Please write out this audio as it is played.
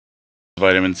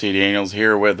Vitamin C Daniels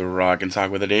here with Rock and Talk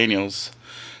with the Daniels,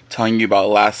 telling you about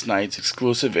last night's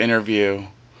exclusive interview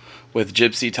with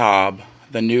Gypsy Taub,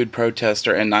 the nude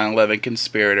protester and 9/11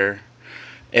 conspirator.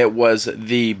 It was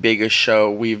the biggest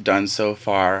show we've done so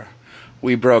far.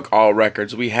 We broke all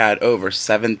records. We had over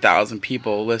 7,000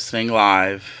 people listening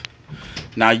live.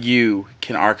 Now you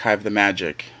can archive the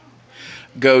magic.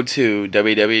 Go to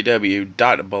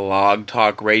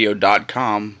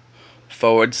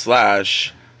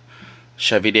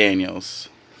www.blogtalkradio.com/Chevy Daniels.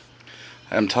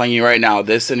 I'm telling you right now,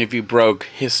 this interview broke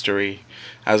history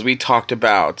as we talked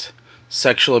about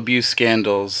sexual abuse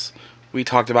scandals, we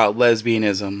talked about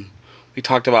lesbianism, we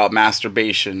talked about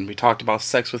masturbation, we talked about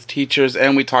sex with teachers,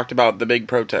 and we talked about the big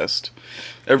protest.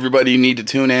 Everybody, you need to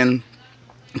tune in,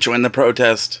 join the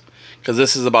protest, because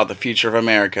this is about the future of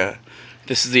America.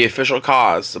 This is the official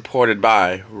cause supported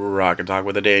by Rock and Talk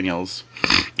with the Daniels.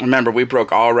 Remember, we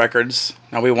broke all records.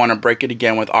 Now we want to break it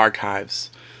again with archives.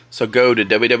 So go to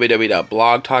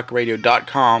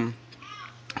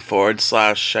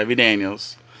www.blogtalkradio.com/Chevy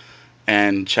Daniels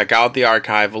and check out the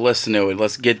archive. Listen to it.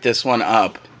 Let's get this one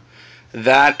up.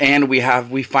 That, and we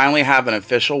finally have an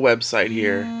official website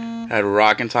here at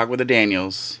Rock and Talk with the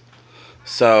Daniels.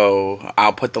 So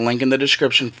I'll put the link in the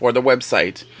description for the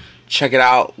website. Check it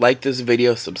out, like this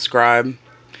video, subscribe,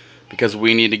 because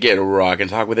we need to get Rock and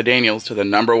Talk with the Daniels to the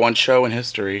 #1 show in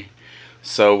history.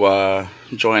 So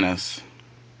join us.